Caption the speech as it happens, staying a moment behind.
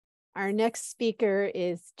Our next speaker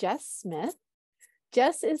is Jess Smith.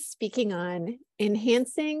 Jess is speaking on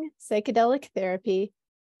enhancing psychedelic therapy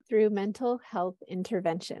through mental health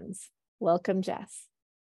interventions. Welcome, Jess.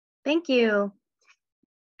 Thank you.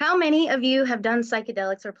 How many of you have done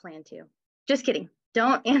psychedelics or plan to? Just kidding.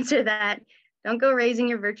 Don't answer that. Don't go raising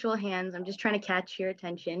your virtual hands. I'm just trying to catch your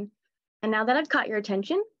attention. And now that I've caught your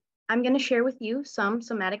attention, I'm going to share with you some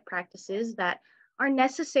somatic practices that are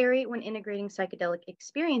necessary when integrating psychedelic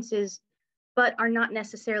experiences, but are not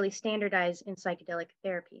necessarily standardized in psychedelic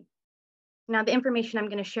therapy. Now, the information I'm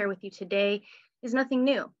going to share with you today is nothing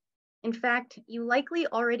new. In fact, you likely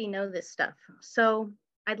already know this stuff. So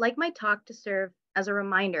I'd like my talk to serve as a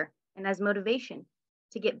reminder and as motivation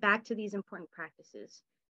to get back to these important practices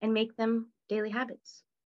and make them daily habits.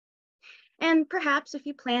 And perhaps if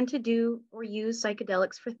you plan to do or use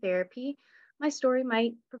psychedelics for therapy, my story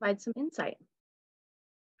might provide some insight.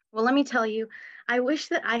 Well, let me tell you, I wish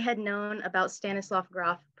that I had known about Stanislav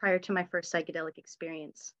Grof prior to my first psychedelic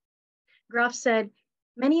experience. Grof said,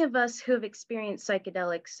 "Many of us who have experienced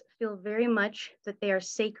psychedelics feel very much that they are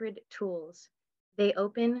sacred tools. They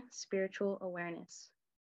open spiritual awareness."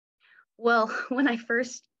 Well, when I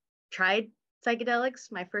first tried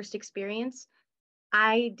psychedelics, my first experience,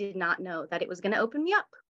 I did not know that it was going to open me up.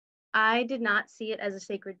 I did not see it as a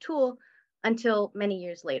sacred tool until many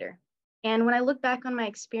years later. And when I look back on my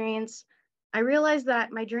experience, I realized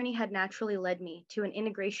that my journey had naturally led me to an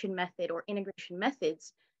integration method or integration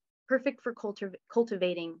methods perfect for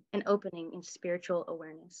cultivating and opening in spiritual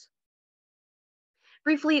awareness.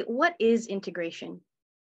 Briefly, what is integration?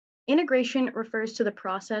 Integration refers to the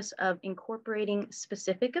process of incorporating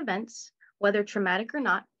specific events, whether traumatic or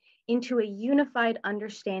not, into a unified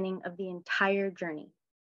understanding of the entire journey,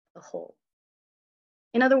 the whole.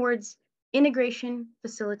 In other words, integration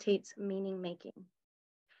facilitates meaning making.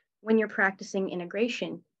 When you're practicing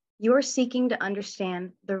integration, you're seeking to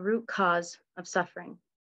understand the root cause of suffering.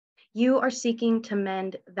 You are seeking to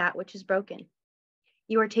mend that which is broken.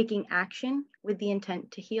 You are taking action with the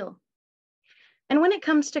intent to heal. And when it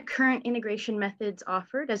comes to current integration methods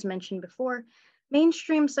offered, as mentioned before,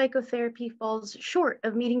 mainstream psychotherapy falls short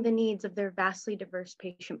of meeting the needs of their vastly diverse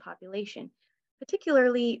patient population,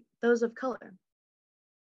 particularly those of color.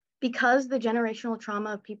 Because the generational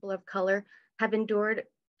trauma of people of color have endured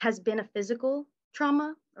has been a physical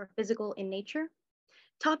trauma or physical in nature,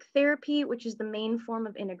 talk therapy, which is the main form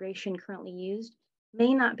of integration currently used,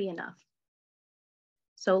 may not be enough.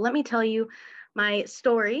 So let me tell you my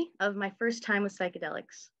story of my first time with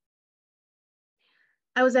psychedelics.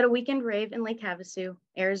 I was at a weekend rave in Lake Havasu,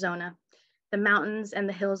 Arizona. The mountains and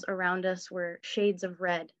the hills around us were shades of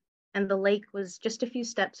red, and the lake was just a few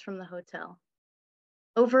steps from the hotel.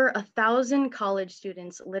 Over 1,000 college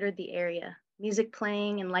students littered the area, music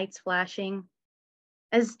playing and lights flashing.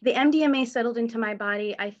 As the MDMA settled into my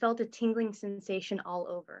body, I felt a tingling sensation all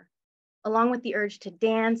over, along with the urge to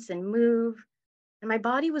dance and move. And my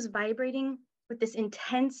body was vibrating with this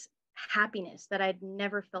intense happiness that I'd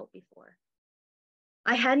never felt before.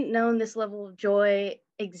 I hadn't known this level of joy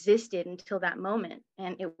existed until that moment.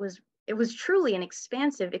 And it was truly an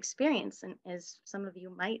expansive experience, and as some of you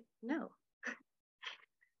might know.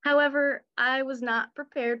 However, I was not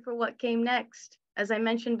prepared for what came next. As I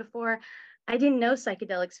mentioned before, I didn't know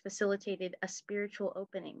psychedelics facilitated a spiritual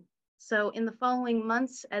opening. So in the following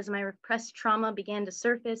months, as my repressed trauma began to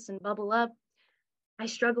surface and bubble up, I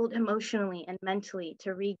struggled emotionally and mentally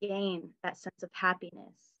to regain that sense of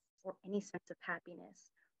happiness, or any sense of happiness,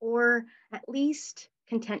 or at least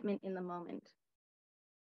contentment in the moment.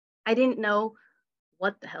 I didn't know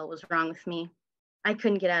what the hell was wrong with me. I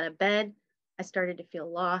couldn't get out of bed. I started to feel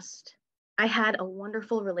lost. I had a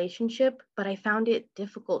wonderful relationship, but I found it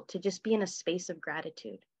difficult to just be in a space of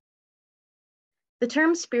gratitude. The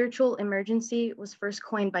term spiritual emergency was first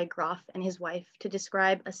coined by Grof and his wife to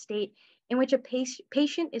describe a state in which a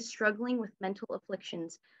patient is struggling with mental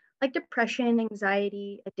afflictions like depression,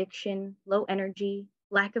 anxiety, addiction, low energy,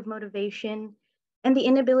 lack of motivation, and the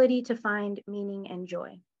inability to find meaning and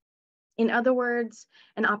joy. In other words,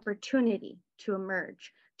 an opportunity to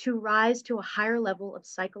emerge, to rise to a higher level of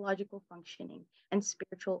psychological functioning and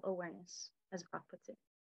spiritual awareness, as Grof puts it.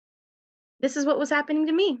 This is what was happening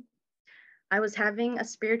to me. I was having a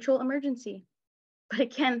spiritual emergency, but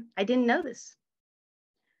again, I didn't know this.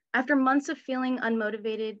 After months of feeling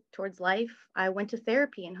unmotivated towards life, I went to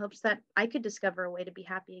therapy in hopes that I could discover a way to be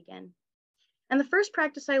happy again. And the first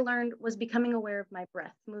practice I learned was becoming aware of my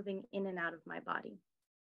breath moving in and out of my body.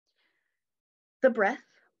 The breath,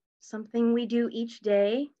 something we do each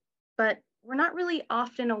day, but we're not really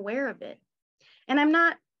often aware of it. And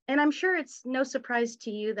I'm sure it's no surprise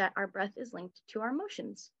to you that our breath is linked to our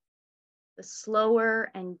emotions. The slower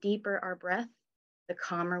and deeper our breath, the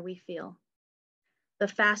calmer we feel. The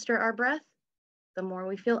faster our breath, the more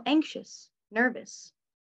we feel anxious, nervous,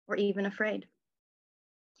 or even afraid.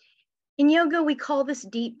 In yoga, we call this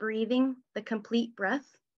deep breathing the complete breath,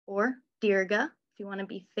 or dirga, if you want to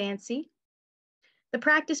be fancy. The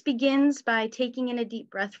practice begins by taking in a deep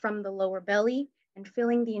breath from the lower belly and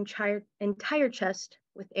filling the entire chest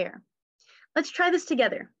with air. Let's try this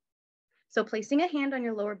together. So placing a hand on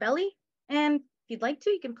your lower belly, and if you'd like to,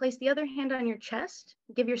 you can place the other hand on your chest.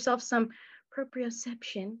 Give yourself some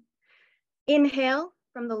proprioception. Inhale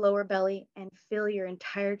from the lower belly and fill your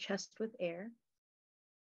entire chest with air.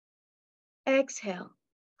 Exhale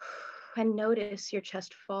and notice your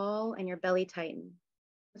chest fall and your belly tighten.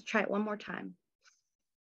 Let's try it one more time.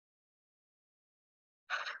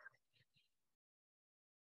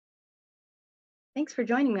 Thanks for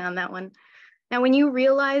joining me on that one. Now, when you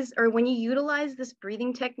utilize this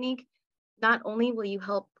breathing technique, not only will you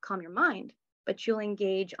help calm your mind, but you'll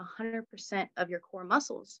engage 100% of your core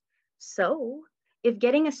muscles. So if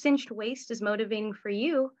getting a cinched waist is motivating for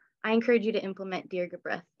you, I encourage you to implement Dirga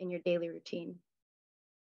breath in your daily routine.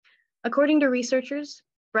 According to researchers,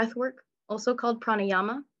 breath work, also called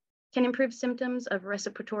pranayama, can improve symptoms of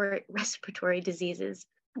respiratory diseases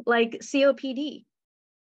like COPD.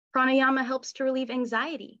 Pranayama helps to relieve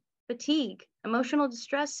anxiety, fatigue, emotional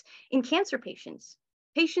distress in cancer patients,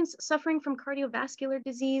 patients suffering from cardiovascular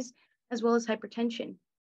disease, as well as hypertension.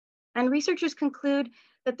 And researchers conclude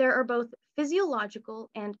that there are both physiological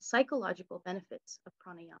and psychological benefits of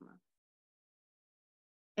pranayama.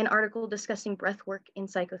 An article discussing breath work in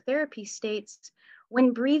psychotherapy states,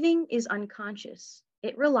 when breathing is unconscious,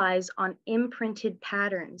 it relies on imprinted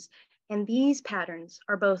patterns, and these patterns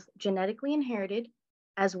are both genetically inherited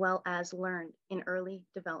as well as learned in early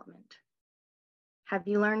development. Have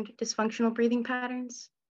you learned dysfunctional breathing patterns?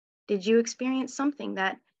 Did you experience something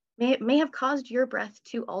that may have caused your breath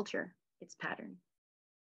to alter its pattern?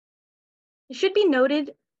 It should be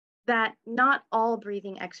noted that not all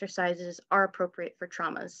breathing exercises are appropriate for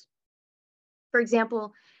traumas. For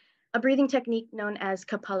example, a breathing technique known as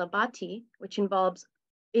Kapalabhati, which involves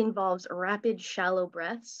rapid, shallow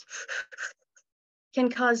breaths, can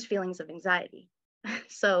cause feelings of anxiety.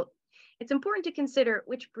 So it's important to consider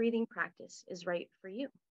which breathing practice is right for you.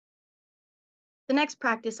 The next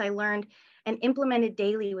practice I learned and implemented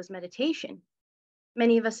daily was meditation.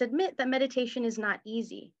 Many of us admit that meditation is not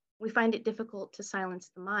easy. We find it difficult to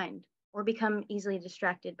silence the mind or become easily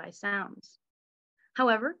distracted by sounds.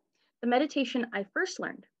 However, the meditation I first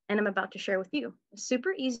learned and I'm about to share with you is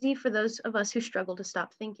super easy for those of us who struggle to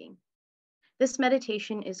stop thinking. This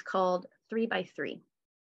meditation is called 3x3.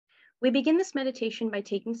 We begin this meditation by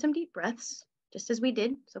taking some deep breaths, just as we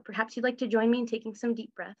did. So perhaps you'd like to join me in taking some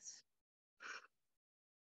deep breaths.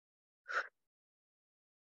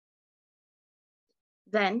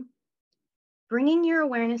 Then, bringing your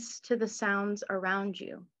awareness to the sounds around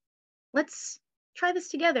you. Let's try this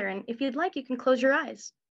together. And if you'd like, you can close your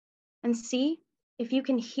eyes and see if you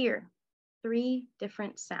can hear 3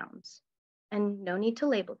 different sounds. And no need to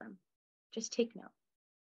label them, just take note.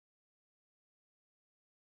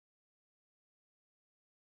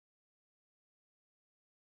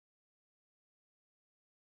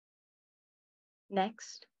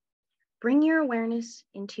 Next, bring your awareness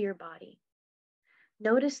into your body.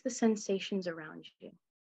 Notice the sensations around you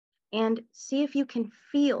and see if you can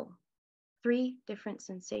feel 3 different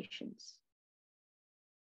sensations.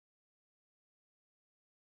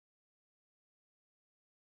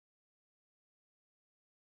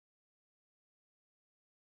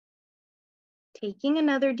 Taking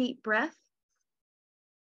another deep breath,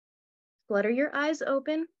 flutter your eyes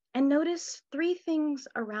open and notice 3 things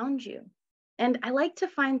around you. And I like to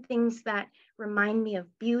find things that remind me of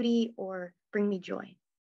beauty or bring me joy.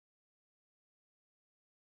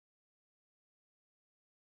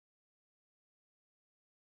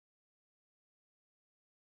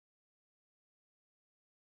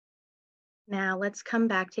 Now let's come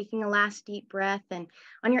back, taking a last deep breath. And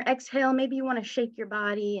on your exhale, maybe you want to shake your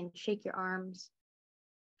body and shake your arms.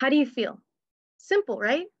 How do you feel? Simple,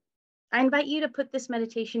 right? I invite you to put this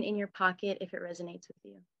meditation in your pocket if it resonates with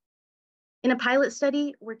you. In a pilot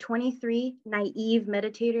study where 23 naive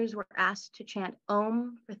meditators were asked to chant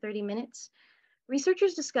Om for 30 minutes,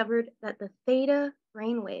 researchers discovered that the theta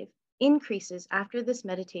brainwave increases after this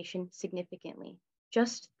meditation significantly,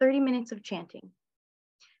 just 30 minutes of chanting.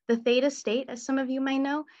 The theta state, as some of you may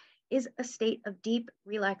know, is a state of deep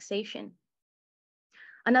relaxation.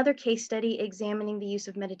 Another case study examining the use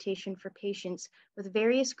of meditation for patients with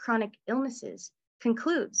various chronic illnesses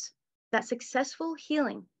concludes that successful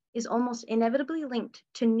healing is almost inevitably linked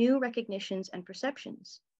to new recognitions and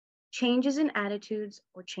perceptions, changes in attitudes,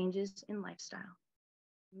 or changes in lifestyle.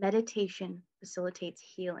 Meditation facilitates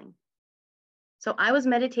healing. So I was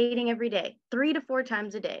meditating every day, 3 to 4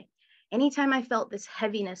 times a day. Anytime I felt this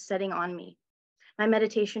heaviness setting on me, my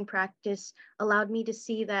meditation practice allowed me to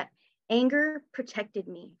see that anger protected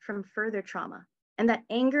me from further trauma, and that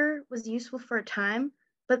anger was useful for a time,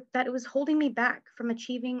 but that it was holding me back from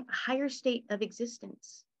achieving a higher state of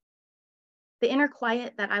existence. The inner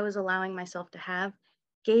quiet that I was allowing myself to have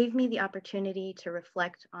gave me the opportunity to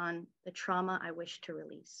reflect on the trauma I wished to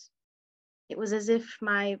release. It was as if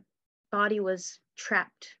my body was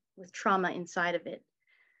trapped with trauma inside of it.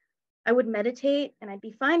 I would meditate and I'd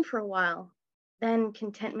be fine for a while. Then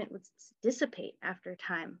contentment would dissipate after a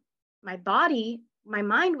time. My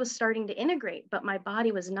mind was starting to integrate, but my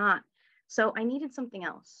body was not. So I needed something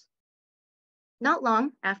else. Not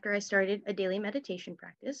long after I started a daily meditation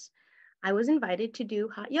practice, I was invited to do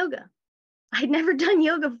hot yoga. I'd never done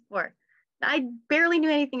yoga before. I barely knew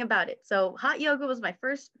anything about it. So hot yoga was my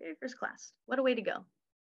very first class. What a way to go.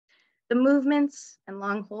 The movements and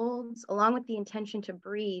long holds, along with the intention to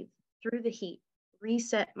breathe through the heat,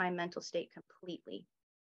 reset my mental state completely.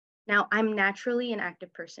 Now, I'm naturally an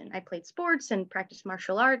active person. I played sports and practiced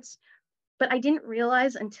martial arts, but I didn't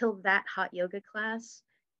realize until that hot yoga class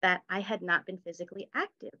that I had not been physically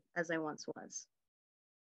active as I once was.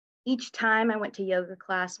 Each time I went to yoga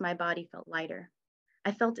class, my body felt lighter.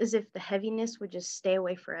 I felt as if the heaviness would just stay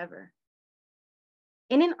away forever.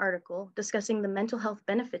 In an article discussing the mental health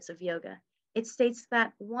benefits of yoga, it states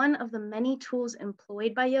that one of the many tools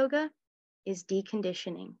employed by yoga is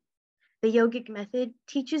deconditioning. The yogic method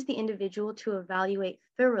teaches the individual to evaluate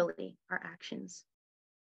thoroughly our actions.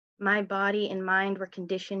 My body and mind were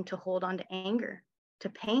conditioned to hold on to anger, to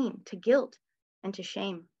pain, to guilt, and to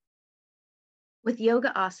shame. With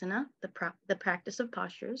yoga asana, the practice of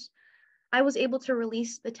postures, I was able to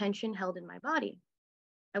release the tension held in my body.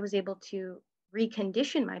 I was able to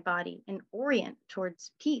recondition my body and orient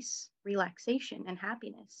towards peace, relaxation, and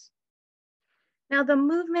happiness. Now, the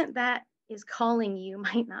movement that is calling you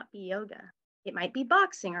might not be yoga. It might be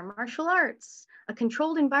boxing or martial arts, a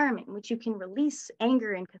controlled environment in which you can release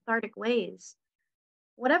anger in cathartic ways.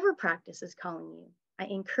 Whatever practice is calling you, I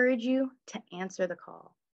encourage you to answer the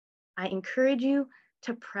call. I encourage you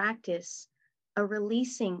to practice a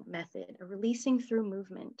releasing method, a releasing through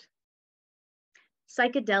movement.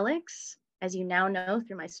 Psychedelics, as you now know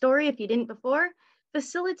through my story, if you didn't before,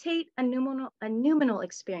 facilitate a noumenal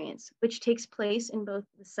experience, which takes place in both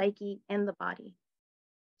the psyche and the body.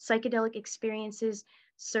 Psychedelic experiences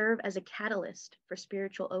serve as a catalyst for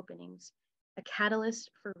spiritual openings, a catalyst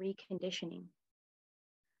for reconditioning.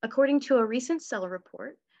 According to a recent Cell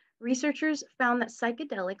report, researchers found that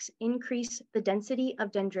psychedelics increase the density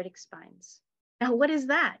of dendritic spines. Now, what is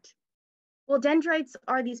that? Well, dendrites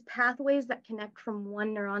are these pathways that connect from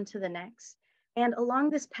one neuron to the next. And along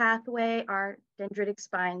this pathway are dendritic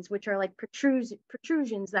spines, which are like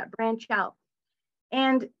protrusions that branch out.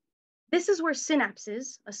 And this is where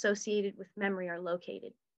synapses associated with memory are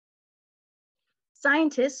located.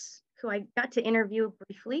 Scientists who I got to interview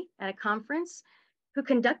briefly at a conference who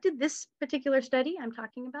conducted this particular study I'm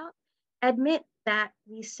talking about admit that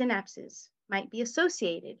these synapses might be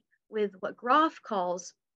associated with what Groff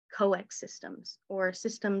calls COEX systems, or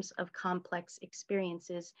systems of complex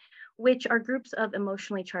experiences, which are groups of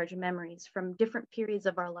emotionally charged memories from different periods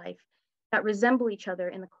of our life that resemble each other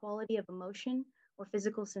in the quality of emotion or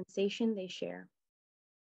physical sensation they share.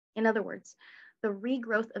 In other words, the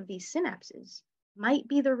regrowth of these synapses might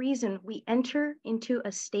be the reason we enter into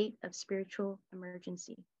a state of spiritual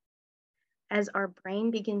emergency, as our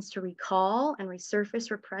brain begins to recall and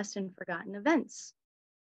resurface repressed and forgotten events.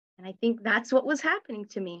 And I think that's what was happening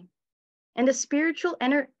to me. And a spiritual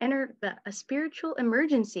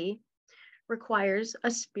emergency requires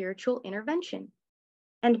a spiritual intervention.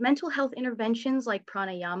 And mental health interventions like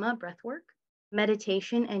pranayama, breathwork,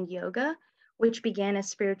 meditation, and yoga, which began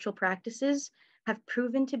as spiritual practices, have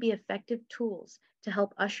proven to be effective tools to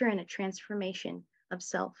help usher in a transformation of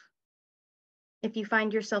self. If you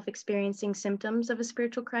find yourself experiencing symptoms of a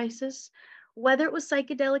spiritual crisis, whether it was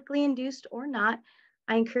psychedelically induced or not,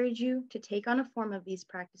 I encourage you to take on a form of these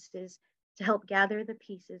practices to help gather the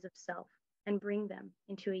pieces of self and bring them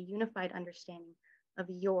into a unified understanding of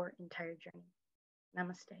your entire journey.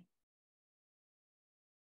 Namaste.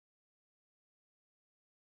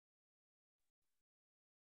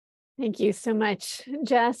 Thank you so much,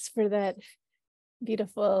 Jess, for that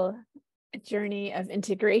beautiful journey of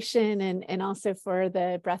integration and also for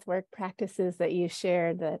the breathwork practices that you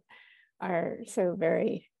shared that are so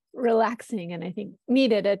very relaxing, and I think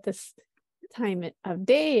needed at this time of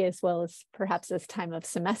day, as well as perhaps this time of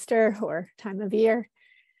semester or time of year.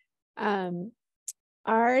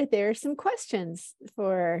 Are there some questions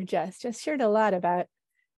for Jess? Jess shared a lot about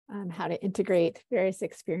how to integrate various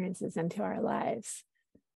experiences into our lives.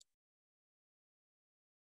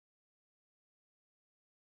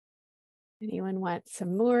 Anyone want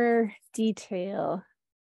some more detail?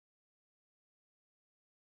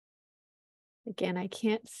 Again, I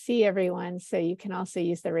can't see everyone, so you can also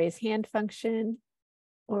use the raise hand function,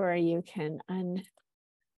 or you can unmute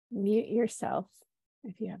yourself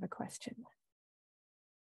if you have a question.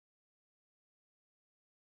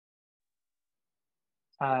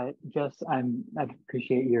 Jess, I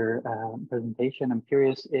appreciate your presentation. I'm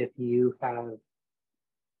curious if you have,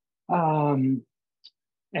 and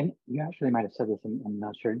you actually might have said this, I'm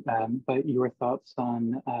not sure, but your thoughts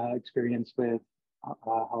on experience with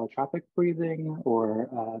holotropic breathing, or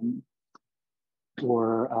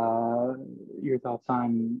your thoughts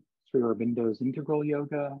on Sri Aurobindo's integral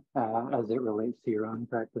yoga as it relates to your own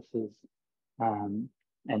practices, and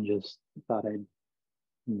just thought I'd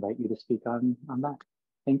invite you to speak on that.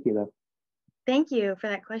 Thank you, though. Thank you for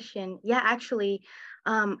that question. Yeah, actually,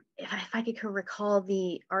 if I could recall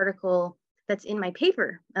the article that's in my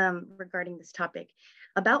paper regarding this topic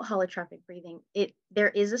about holotropic breathing, there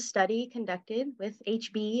is a study conducted with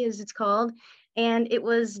HB, as it's called, and it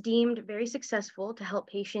was deemed very successful to help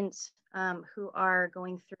patients who are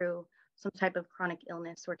going through some type of chronic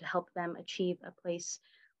illness, or to help them achieve a place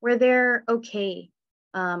where they're okay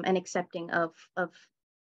and accepting of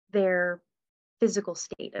their physical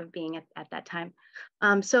state of being at that time.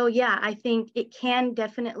 So yeah, I think it can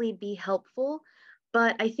definitely be helpful,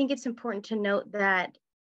 but I think it's important to note that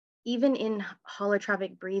even in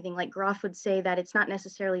holotropic breathing, like Groff would say, that it's not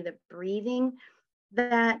necessarily the breathing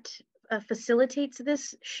that facilitates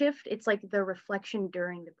this shift. It's like the reflection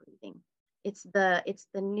during the breathing. It's the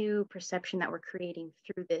new perception that we're creating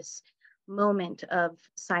through this moment of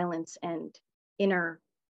silence and inner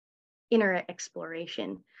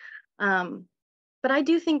exploration. But I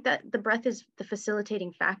do think that the breath is the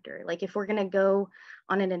facilitating factor. Like if we're going to go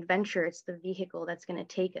on an adventure, it's the vehicle that's going to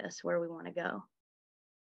take us where we want to go.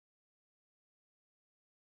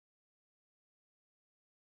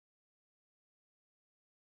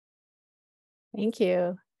 Thank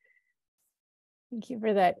you. Thank you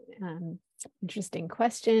for that interesting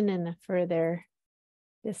question and the further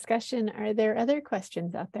discussion. Are there other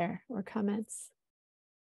questions out there or comments?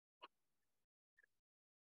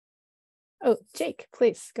 Oh, Jake,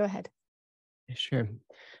 please go ahead. Sure.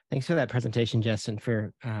 Thanks for that presentation, Jess, and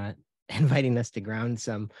for inviting us to ground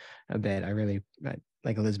a bit. I really,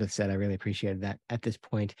 like Elizabeth said, I really appreciated that at this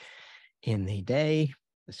point in the day,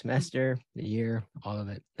 the semester, the year, all of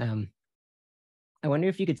it. I wonder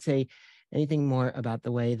if you could say anything more about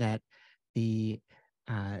the way that the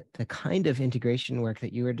kind of integration work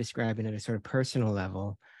that you were describing at a sort of personal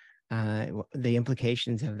level, the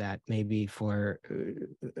implications of that maybe for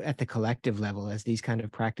at the collective level, as these kind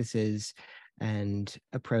of practices and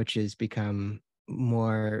approaches become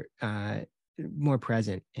more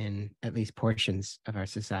present in at least portions of our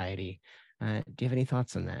society. Do you have any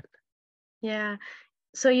thoughts on that? Yeah.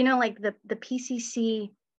 So, like the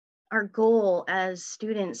PCC, our goal as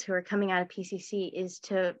students who are coming out of PCC is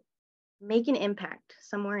to make an impact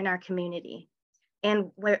somewhere in our community.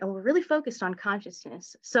 And we're really focused on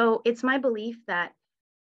consciousness. So it's my belief that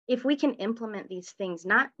if we can implement these things,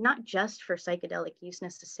 not just for psychedelic use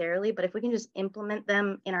necessarily, but if we can just implement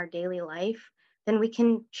them in our daily life, then we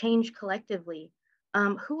can change collectively.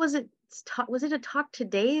 Who was it? Was it a talk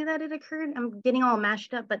today that it occurred? I'm getting all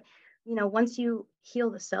mashed up, but once you heal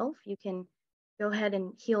the self, you can go ahead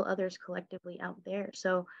and heal others collectively out there.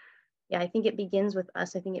 So yeah, I think it begins with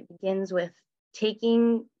us. I think it begins with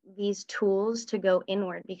taking these tools to go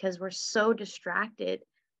inward, because we're so distracted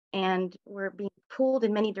and we're being pulled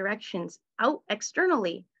in many directions out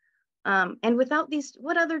externally. And without these,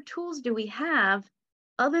 what other tools do we have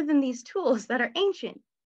other than these tools that are ancient,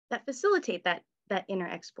 that facilitate that inner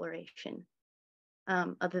exploration,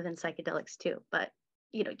 other than psychedelics too? But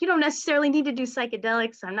you don't necessarily need to do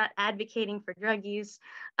psychedelics. I'm not advocating for drug use.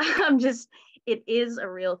 It is a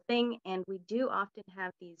real thing, and we do often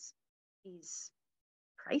have these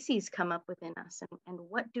crises come up within us. And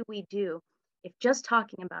what do we do if just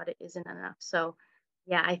talking about it isn't enough? So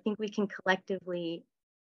yeah, I think we can collectively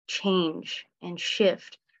change and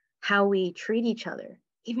shift how we treat each other,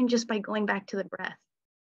 even just by going back to the breath.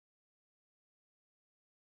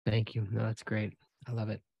 Thank you. No, that's great. I love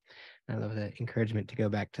it. I love the encouragement to go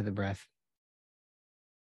back to the breath.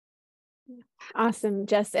 Awesome,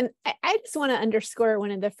 Jess. And I just want to underscore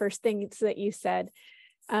one of the first things that you said.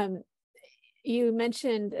 You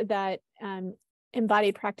mentioned that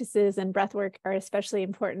embodied practices and breathwork are especially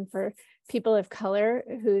important for people of color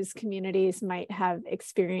whose communities might have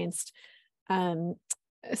experienced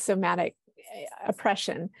somatic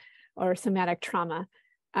oppression or somatic trauma.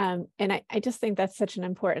 And I just think that's such an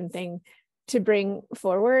important thing to bring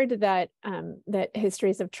forward, that that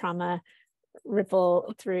histories of trauma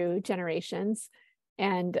ripple through generations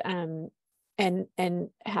and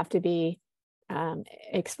have to be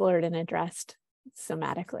explored and addressed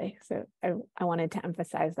somatically. So I wanted to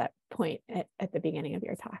emphasize that point at the beginning of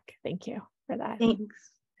your talk. Thank you for that.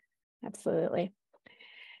 Thanks. Absolutely.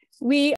 We